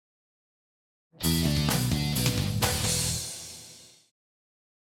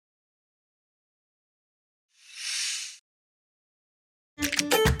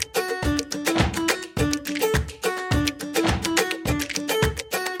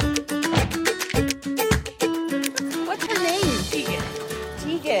What's her name? Tegan.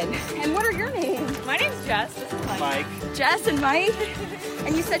 Tegan. And what are your names? My name's Jess. This is Mike. Jess and Mike.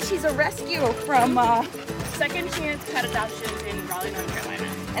 And you said she's a rescue from, Second Chance Pet Adoptions in Raleigh, North Carolina.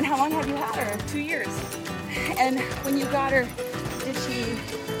 and how long have you had her? 2 years. And when you got her,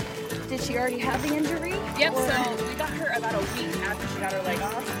 did she already have the injury? Yep, Or- so we got her about a week after she got her leg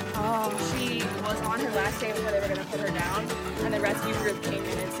off. Oh, She was on her last day before they were going to put her down, and the rescue group came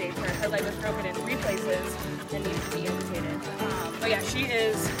in and saved her. Her leg was broken in 3 places and needed to be amputated. But yeah, she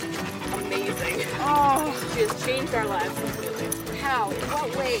is amazing. oh, She has changed our lives completely. how? In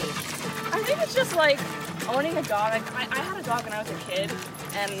what way? I think it's just like owning a dog. Like, I had a dog when I was a kid,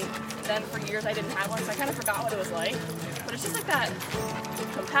 and then for years I didn't have one, so I kind of forgot what it was like. But it's just like that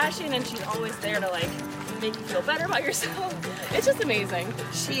compassion, and she's always there to like make you feel better about yourself. It's just amazing.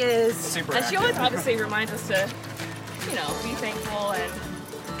 She is. Super And she active. always obviously reminds us to, you know, be thankful, and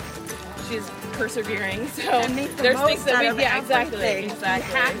she's persevering. So And make the there's most things that out we, of yeah, exactly, everything.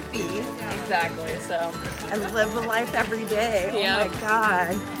 exactly, Be happy exactly. So and live the life every day. Yeah. Oh my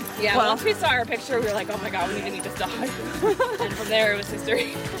God. yeah, Well- once we saw her picture, we were like, oh my God, we need to meet this dog. And from there, it was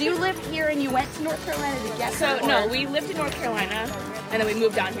history. Do you live here and you went to North Carolina to get So her? no, or- we lived in North Carolina, and then we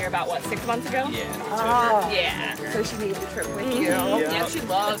moved down here about what, 6 months ago? Yeah. Oh. Yeah. So she made the trip with you. Yeah, she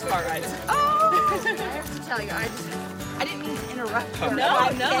loves car rides. Oh. I have to tell you, I didn't mean to interrupt her. No,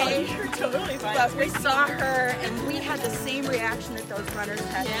 5K, you're totally fine. But we saw her and we had the same reaction that those runners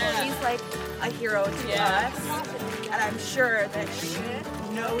had. Yeah. She's like a hero to Yeah. us. And I'm sure that she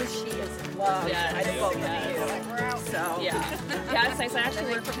knows she is loved. Yes, I spoke yes. with you. So Yeah, it's nice. I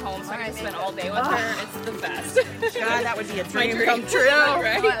actually work from home, so I can spend all day with her. It's the best. God, that would be a dream, dream. come true.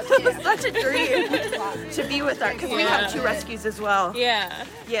 Right? Such a dream to be with her, because we have 2 rescues as well. Yeah.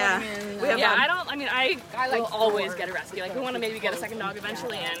 Yeah. We have, Yeah, I will always get a rescue. Like, we want to maybe get a second dog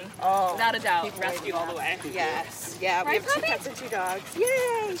eventually, and without a doubt, rescue all the way. Yes. Yeah, we Right, have 2 puppy? cats and 2 dogs.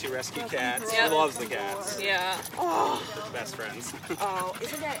 Yay! 2 rescue cats. Yep. She loves the cats. Yeah. Oh, Best friends.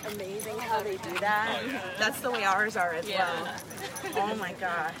 isn't that amazing how they do that? Oh, yeah. That's the way ours are as Yeah. well. Oh my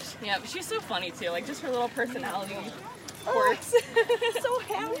gosh. Yeah, but she's so funny too. Like, just her little personality quirks. So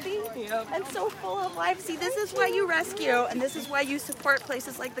happy Yep. and so full of life. See, this is why you rescue, and this is why you support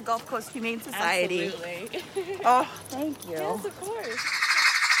places like the Gulf Coast Humane Society. Absolutely. Oh, thank you. Yes, of course.